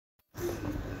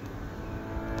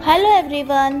Hello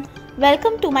everyone,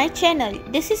 welcome to my channel.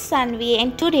 This is Sanvi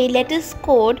and today let us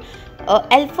code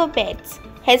alphabets.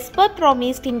 As per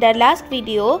promised in the last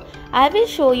video, I will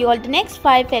show you all the next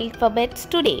 5 alphabets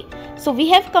today. So we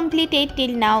have completed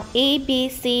till now A, B,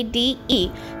 C, D, E.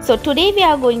 So today we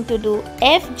are going to do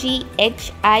F, G,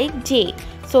 H, I, J.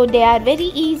 So they are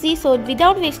very easy, so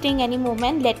without wasting any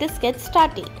moment, let us get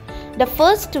started.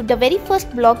 The very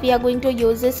first block we are going to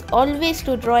use is always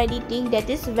to draw anything, that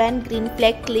is when green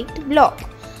flag clicked block.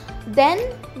 Then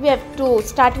we have to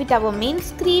start with our main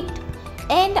script,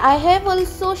 and I have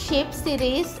also shape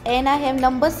series and I have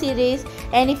number series,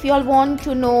 and if you all want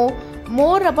to know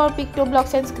more about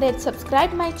PictoBlox and Scratch,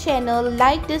 subscribe my channel,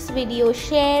 like this video,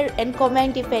 share and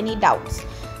comment if any doubts.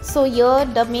 So here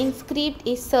the main script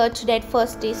is such that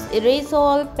first is erase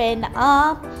all, pen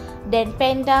up, then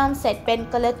pen down, set pen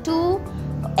color to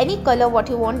any color what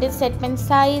you want, is set pen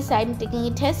size, I am taking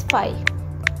it as 5.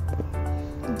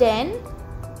 Then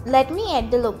let me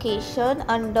add the location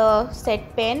under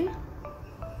set pen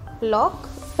lock,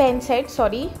 pen set,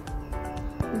 sorry.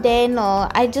 Then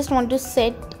I just want to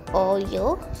set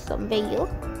here, somewhere here,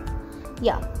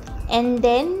 yeah. And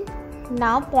then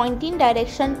now pointing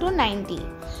direction to 90.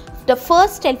 The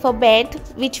first alphabet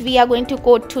which we are going to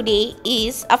code today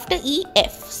is after E,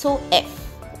 F, so F.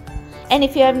 And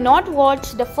if you have not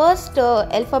watched the first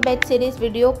alphabet series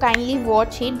video, kindly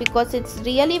watch it because it's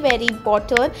really very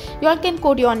important. You all can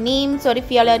code your names, or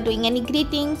if you all are doing any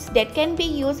greetings, that can be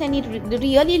used and it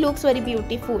really looks very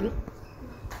beautiful.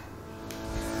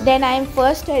 Then I am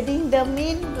first adding the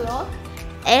main block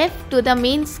F to the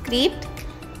main script,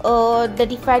 the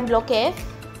defined block F.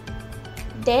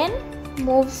 Then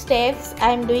move steps,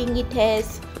 I am doing it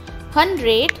as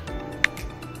 100.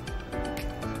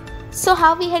 So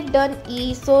how we had done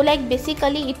E, so like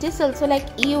basically it is also like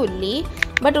E only,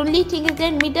 but only thing is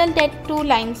that middle that 2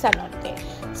 lines are not there,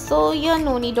 so here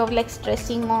no need of like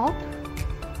stressing out.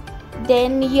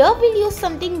 Then here we'll use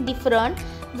something different,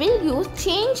 we'll use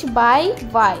change by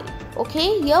Y.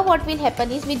 Okay, here what will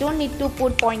happen is we don't need to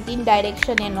put pointing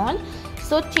direction and all,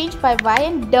 so change by Y,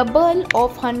 and double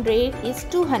of 100 is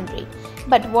 200.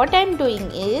 But what I'm doing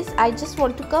is I just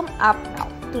want to come up now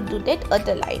to do that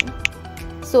other line.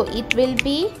 So it will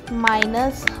be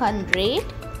minus 100,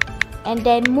 and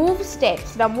then move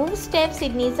steps. Now move steps,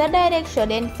 it needs a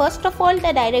direction, and first of all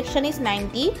the direction is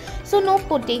 90, so no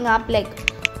putting up like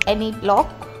any block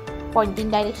pointing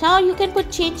direction, or you can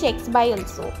put change X by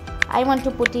also. I want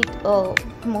to put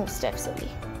it move steps only.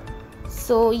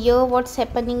 So here what's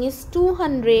happening is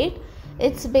 200,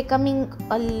 it's becoming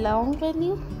a long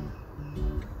value.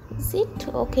 Is it?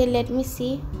 Okay, let me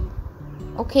see.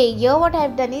 Okay, here what I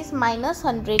have done is minus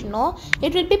 100, no,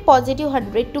 it will be positive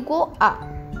 100 to go up.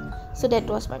 So that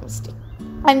was my mistake.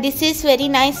 And this is very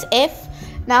nice F.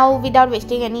 Now without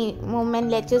wasting any moment,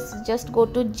 let's just go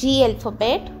to G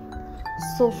alphabet.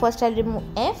 So first I'll remove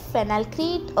F and I'll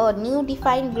create a new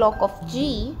defined block of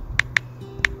G.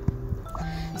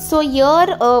 So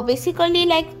here basically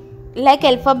like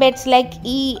alphabets like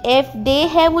E, F, they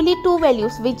have only 2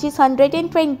 values, which is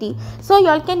 120. So you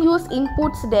all can use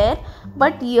inputs there,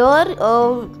 but here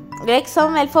like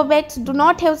some alphabets do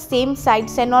not have same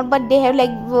sides and all, but they have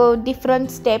like different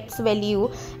steps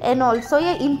value, and also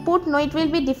your input, no, it will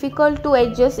be difficult to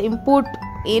adjust input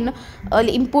in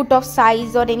input of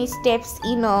size or any steps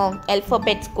in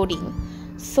alphabets coding.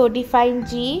 So define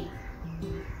G,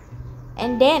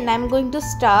 and then I'm going to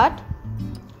start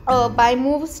by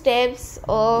move steps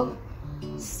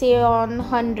say on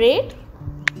 100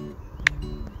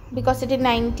 because it is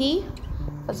 90.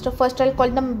 First I'll call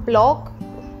them block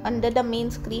under the main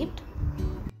script.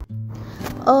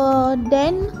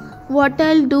 Then what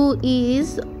I'll do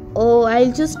is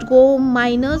I'll just go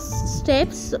minus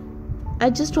steps. I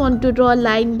just want to draw a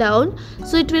line down,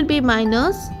 so it will be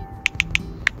minus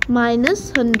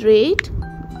 100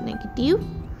 negative,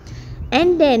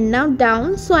 and then now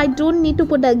down, so I don't need to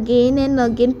put again and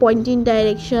again pointing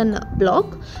direction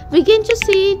block. We can just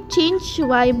say change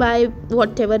Y by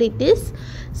whatever it is.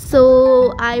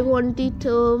 So I want it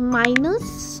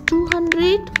minus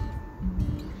 200,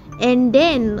 and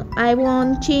then I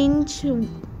want change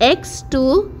X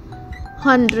to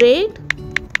 100,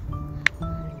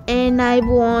 and I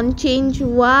want change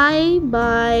Y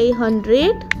by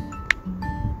 100,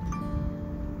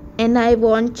 and I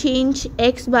want change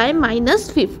X by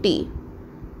minus 50.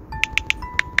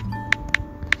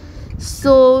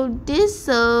 So this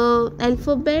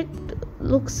alphabet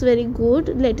looks very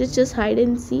good. Let us just hide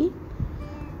and see.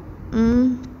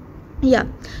 Yeah,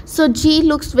 so G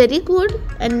looks very good,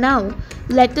 and now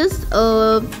let us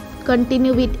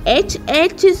continue with H.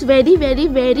 H is very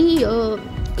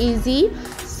easy.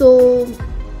 So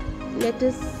let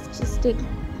us just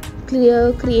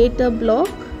create a block,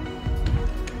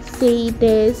 say it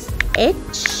as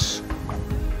H,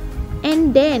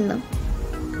 and then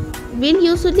we'll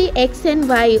use the X and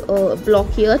Y block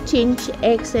here, change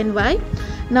X and Y.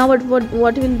 Now what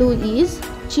we'll do is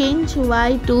change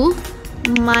Y to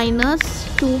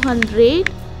 -200,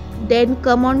 then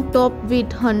come on top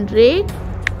with 100,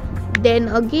 then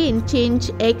again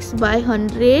change X by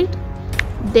 100,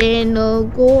 then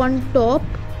go on top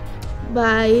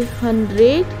by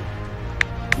 100,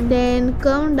 then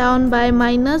come down by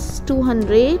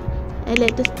 -200, and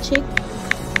let us check.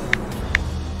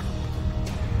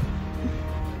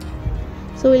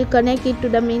 So we'll connect it to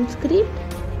the main script.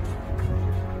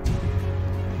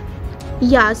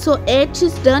 Yeah, so H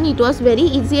is done. It was very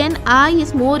easy, and I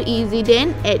is more easy than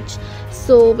H.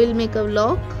 So we'll make a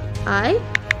block I,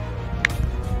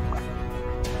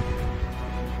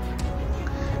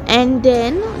 and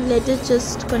then let us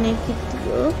just connect it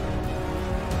here.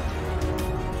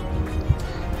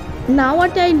 Now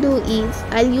what I'll do is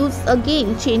I'll use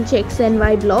again change X and Y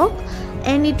block,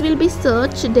 and it will be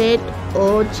such that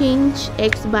change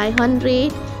X by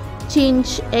 100, change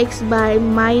X by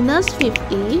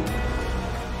 -50,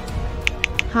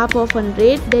 half of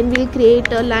 100, then we'll create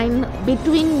a line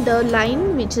between the line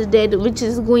which is dead, which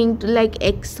is going to like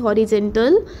X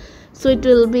horizontal. So it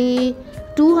will be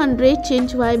 200,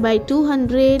 change Y by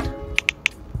 200,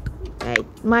 right,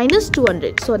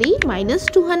 -200, sorry,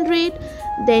 -200,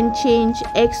 then change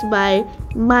X by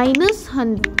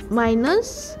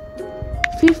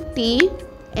 -50,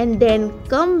 and then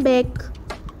come back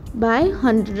by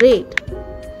 100.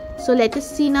 So let us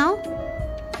see now.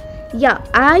 Yeah,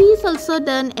 I is also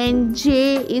done, and J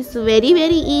is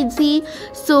very easy.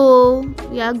 So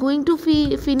we are going to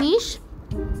finish.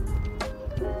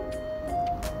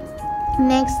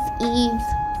 Next is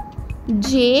J.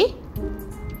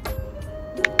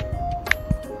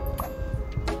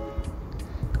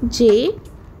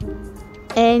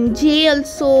 And J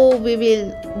also we will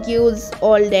use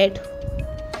all that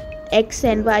X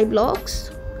and Y blocks,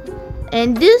 and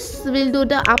this will do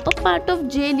the upper part of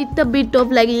J little bit of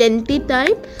like lengthy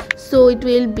type. So it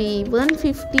will be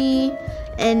 150,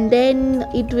 and then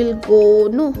it will go,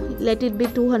 no, let it be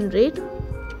 200,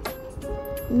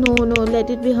 no, let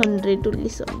it be 100 only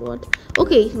somewhat.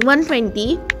 Okay,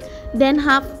 120, then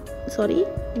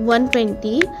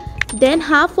 120, then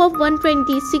half of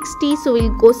 120 is 60, so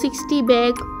we'll go 60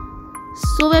 back.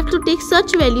 So we have to take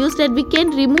such values that we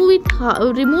can remove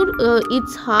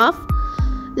its half.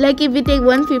 Like if we take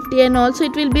 150, and also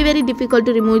it will be very difficult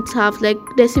to remove its half, like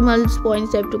decimal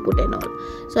points have to put and all.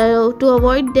 So to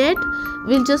avoid that,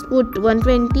 we'll just put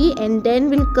 120, and then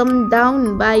we'll come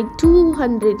down by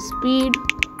 200 speed,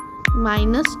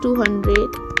 -200,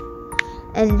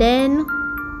 and then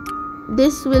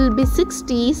this will be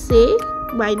 60, say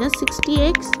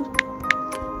 -60x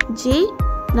J.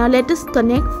 Now let us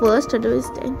connect first, otherwise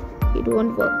then it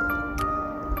won't work.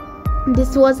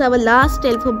 This was our last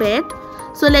alphabet.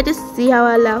 So let us see how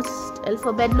our last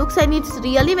alphabet looks, and it's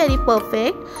really very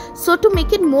perfect. So to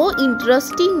make it more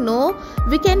interesting,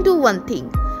 we can do one thing.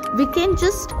 We can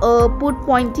just put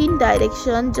pointing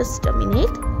direction. Just a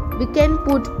minute. We can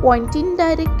put pointing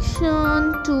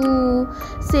direction to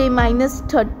say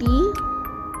 -30,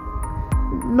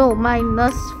 no,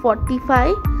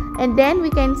 -45, and then we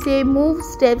can say move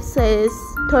steps as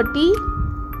 30,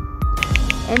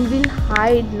 and we'll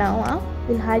hide now.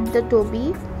 We'll hide the Toby.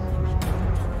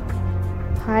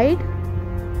 Hide,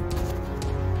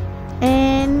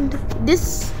 and this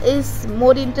is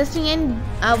more interesting, and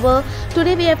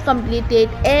today we have completed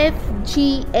F, G,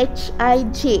 H, I,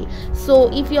 J. So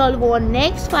if you all want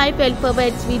next 5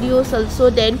 alphabets videos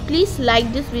also, then please like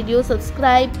this video,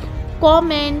 subscribe,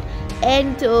 comment,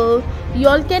 and you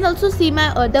all can also see my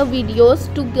other videos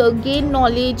to gain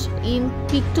knowledge in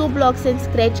PictoBlox and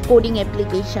Scratch coding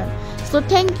application. So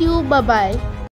thank you, bye bye.